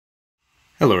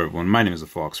Hello everyone, my name is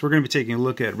Phawx. We're going to be taking a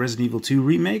look at Resident Evil 2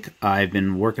 Remake. I've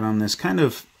been working on this kind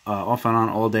of off and on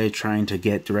all day trying to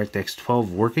get DirectX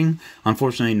 12 working.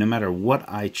 Unfortunately, no matter what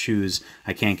I choose,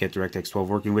 I can't get DirectX 12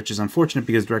 working, which is unfortunate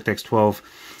because DirectX 12,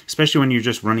 especially when you're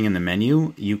just running in the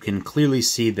menu, you can clearly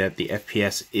see that the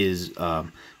FPS is,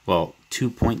 well,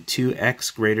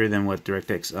 2.2x greater than what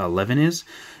DirectX 11 is.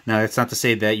 Now, that's not to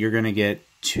say that you're going to get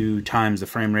 2 times the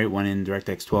frame rate when in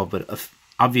DirectX 12, but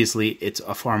obviously, it's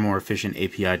a far more efficient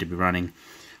API to be running.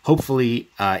 Hopefully,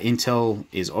 Intel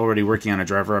is already working on a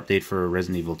driver update for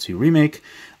Resident Evil 2 Remake,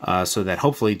 so that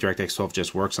hopefully DirectX 12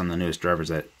 just works on the newest drivers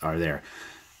that are there.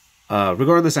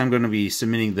 Regardless, I'm going to be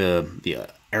submitting the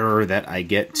error that I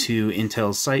get to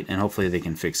Intel's site, and hopefully they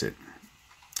can fix it.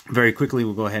 Very quickly,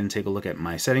 we'll go ahead and take a look at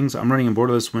my settings. I'm running a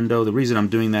borderless window. The reason I'm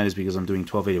doing that is because I'm doing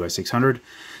 1280 by 600,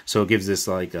 so it gives this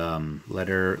like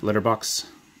letterbox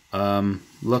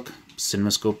look.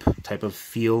 CinemaScope type of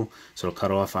feel, so it'll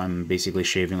cut off. I'm basically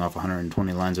shaving off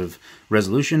 120 lines of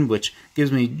resolution, which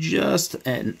gives me just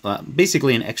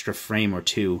basically an extra frame or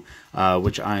two,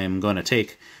 which I am going to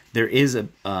take. There is a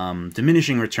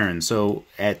diminishing return, so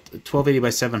at 1280 by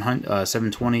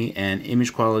 720 and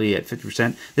image quality at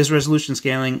 50%, this resolution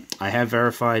scaling I have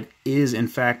verified is in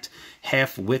fact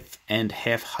half width and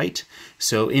half height.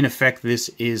 So in effect, this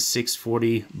is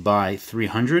 640 by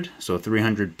 300. So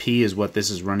 300p is what this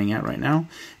is running at right now.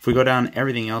 If we go down,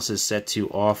 everything else is set to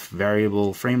off,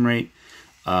 variable frame rate.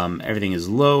 Everything is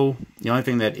low. The only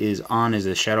thing that is on is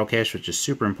the shadow cache, which is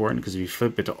super important because if you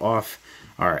flip it to off,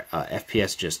 our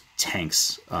FPS just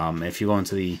tanks. If you go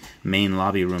into the main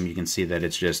lobby room, you can see that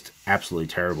it's just absolutely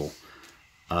terrible.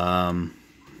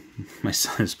 My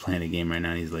son is playing a game right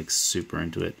now, and he's like super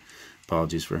into it.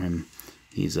 Apologies for him.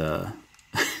 He's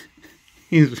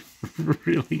he's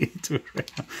really into it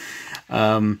right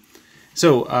now.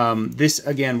 This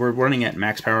again, we're running at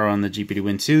max power on the GPD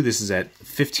Win 2. This is at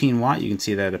 15 watt. You can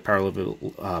see that at power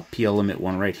level PL limit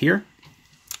 1 right here.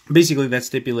 Basically, that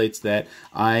stipulates that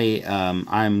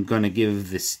I'm going to give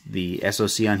the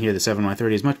SoC on here, the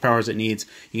 7Y30, as much power as it needs.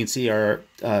 You can see our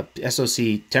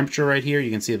SoC temperature right here.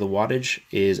 You can see the wattage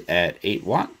is at 8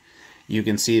 watt. You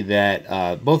can see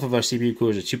that both of our CPU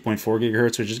coolers are 2.4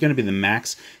 gigahertz, which is going to be the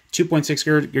max.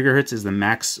 2.6 gigahertz is the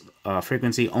max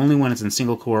frequency only when it's in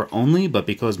single core only, but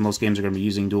because most games are going to be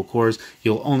using dual cores,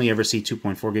 you'll only ever see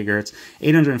 2.4 gigahertz.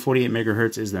 848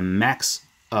 megahertz is the max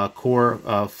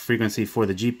core frequency for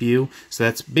the GPU, so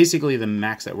that's basically the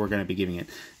max that we're going to be giving it.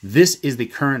 This is the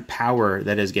current power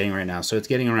that it's getting right now, so it's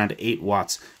getting around 8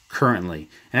 watts currently.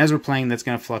 And as we're playing, that's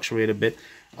going to fluctuate a bit.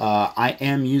 I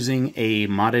am using a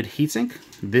modded heatsink.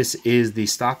 This is the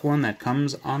stock one that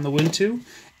comes on the Win 2.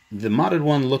 The modded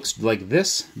one looks like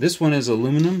this. This one is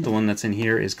aluminum. The one that's in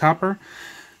here is copper.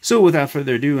 So without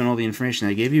further ado and all the information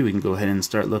I gave you, we can go ahead and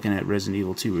start looking at Resident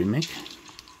Evil 2 Remake.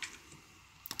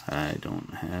 I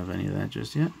don't have any of that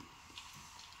just yet.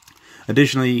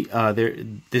 Additionally,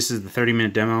 this is the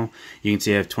 30-minute demo. You can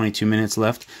see I have 22 minutes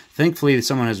left. Thankfully,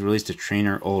 someone has released a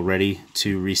trainer already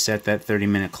to reset that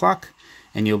 30-minute clock,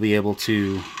 and you'll be able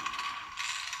to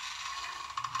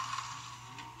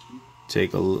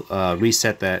take a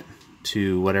reset that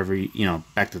to whatever,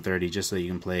 back to 30, just so you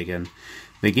can play again.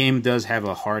 The game does have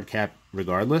a hard cap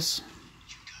regardless.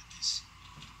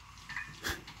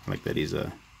 I like that he's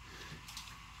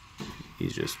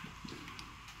just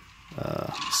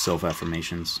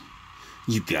self-affirmations.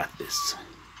 You got this.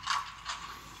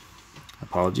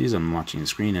 Apologies, I'm watching the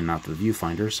screen and not the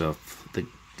viewfinder, so if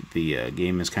the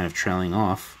game is kind of trailing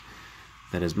off,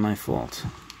 that is my fault.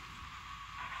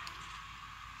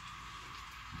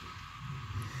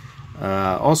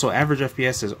 Also, Average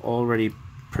FPS has already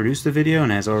produced the video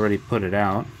and has already put it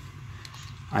out.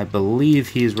 I believe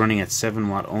he is running at 7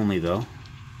 watt only, though.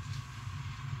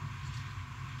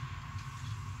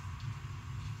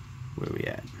 Where are we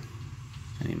at?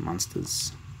 Any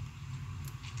monsters?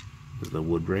 Is the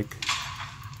wood break?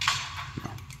 No.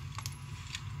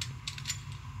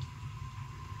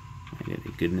 Any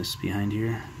goodness behind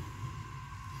here?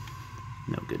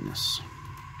 No goodness.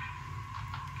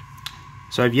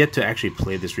 So I've yet to actually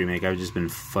play this remake. I've just been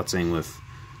futzing with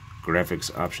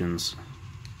graphics options.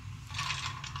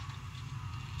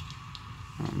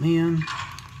 Oh man.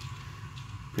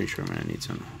 Pretty sure I'm gonna need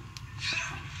some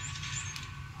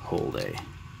whole day.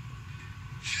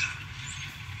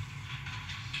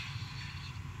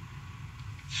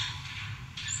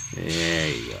 There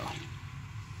you go.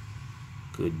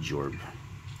 Good job.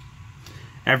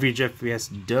 Average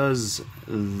FPS does,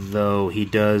 though, he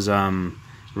does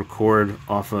record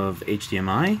off of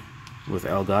HDMI with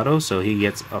Elgato, so he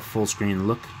gets a full screen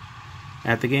look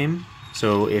at the game.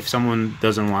 So if someone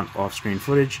doesn't want off-screen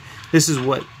footage, this is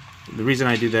what, the reason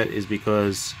I do that is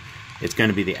because it's going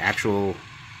to be the actual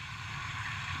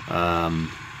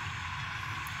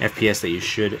FPS that you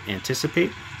should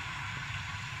anticipate.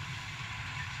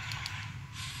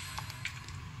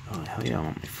 Oh, hell yeah, I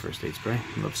want my first aid spray.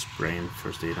 I love spraying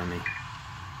first aid on me.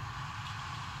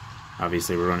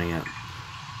 Obviously, we're running at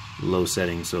low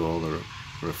settings, so all the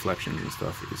reflections and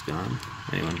stuff is gone.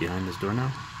 Anyone behind this door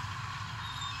now?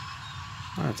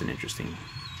 Oh, that's an interesting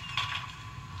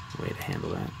way to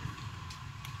handle that.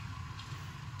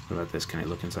 What about this? Can I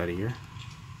look inside of here?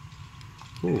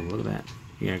 Ooh, look at that.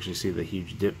 You can actually see the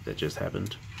huge dip that just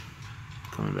happened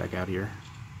coming back out here.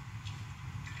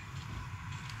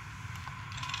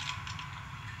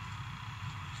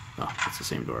 Oh, it's the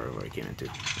same door where I came into.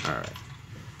 Alright.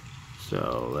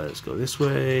 So let's go this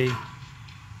way.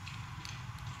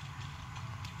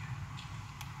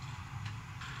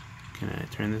 Can I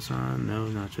turn this on? No,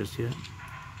 not just yet.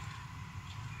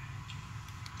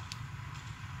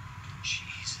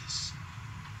 Jesus.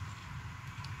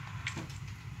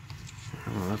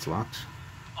 Oh, that's locked.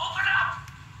 Open up!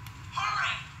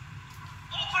 Hurry!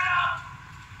 Open up!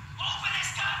 Open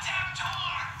this goddamn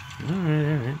door! Alright,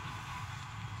 alright.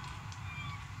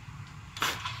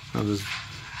 I'll just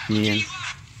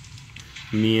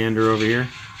meander over here.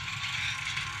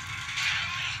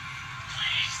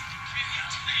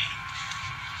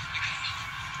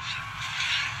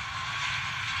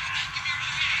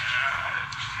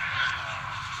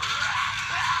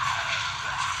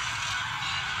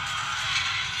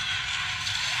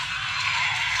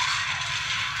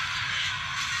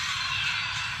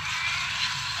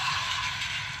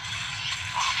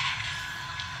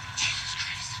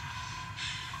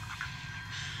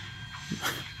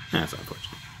 That's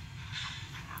unfortunate.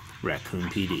 Raccoon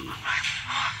PD.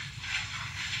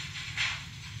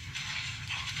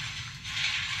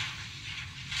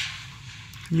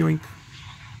 Yoink.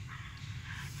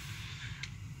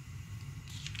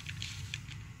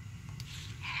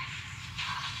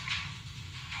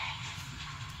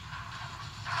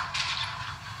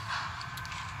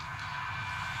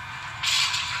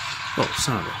 Oh,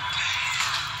 son of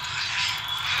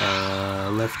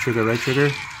a. Left trigger, right trigger.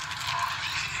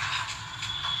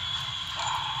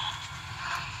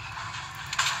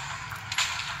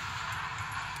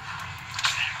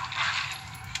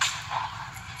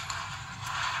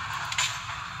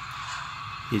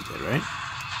 He's dead, right?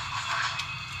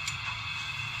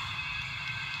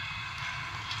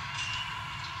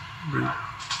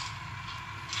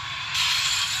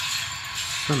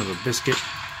 Son of a biscuit.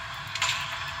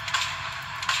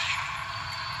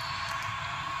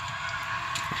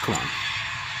 Oh, come on.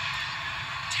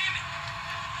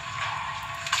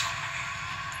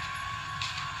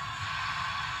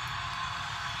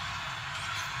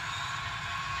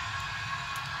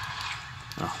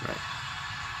 Oh, right.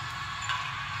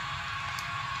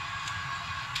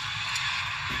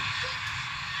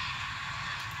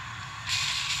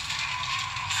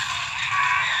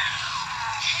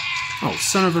 Oh,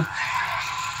 son of a...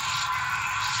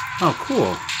 Oh,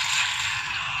 cool.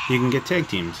 You can get tag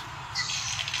teams.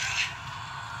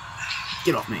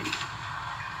 Get off me.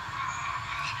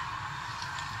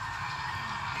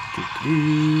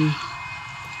 GPD.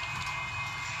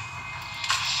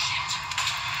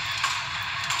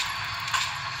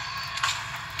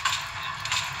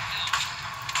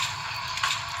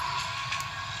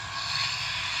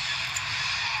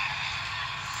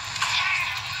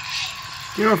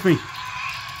 Get off me.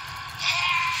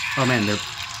 Oh man, they're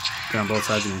on both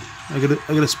sides of me. I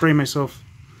gotta spray myself.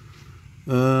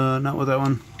 Not with that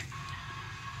one.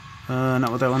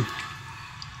 Not with that one.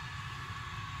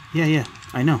 Yeah,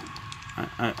 I know.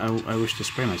 I wish to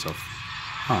spray myself.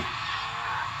 Oh.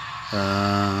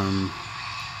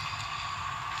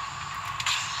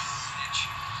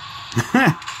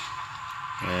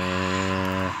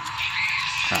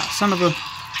 Son of a...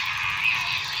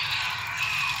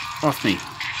 Off me.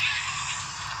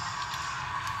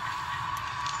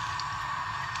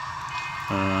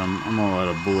 I'm all out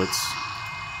of bullets.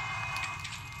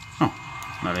 Oh,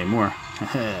 not anymore.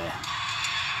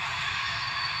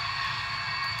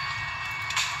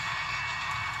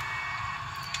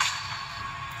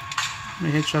 How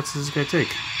many headshots does this guy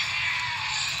take?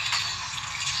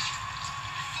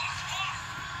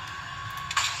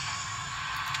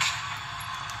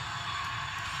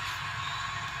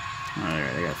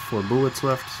 Alright, I got 4 bullets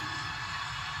left.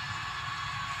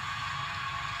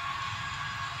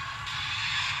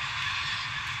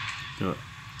 Do it.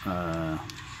 I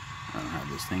don't have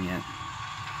this thing yet.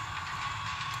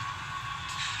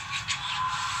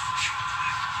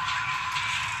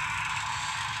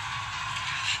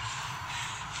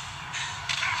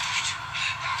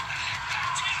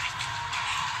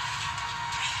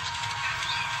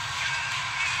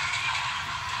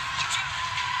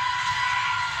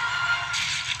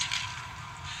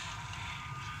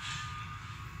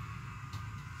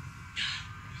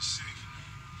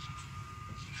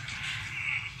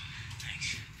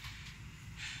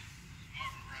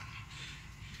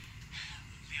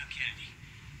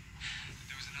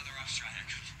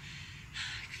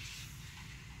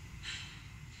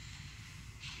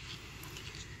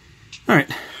 Alright,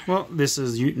 well, this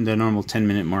is the normal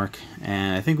 10-minute mark,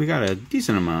 and I think we got a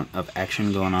decent amount of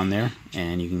action going on there,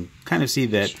 and you can kind of see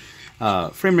that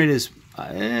frame rate is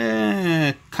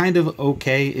kind of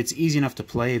okay. It's easy enough to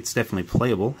play. It's definitely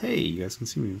playable. Hey, you guys can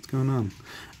see me. What's going on?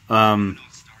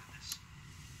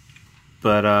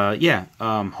 Yeah,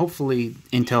 hopefully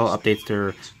Intel updates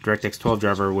their DirectX 12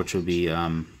 driver, which will be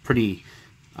pretty.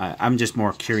 I'm just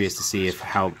more curious to see if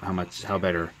how much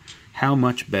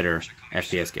better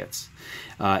FPS gets.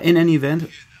 In any event,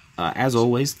 as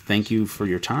always, thank you for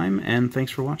your time and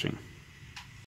thanks for watching.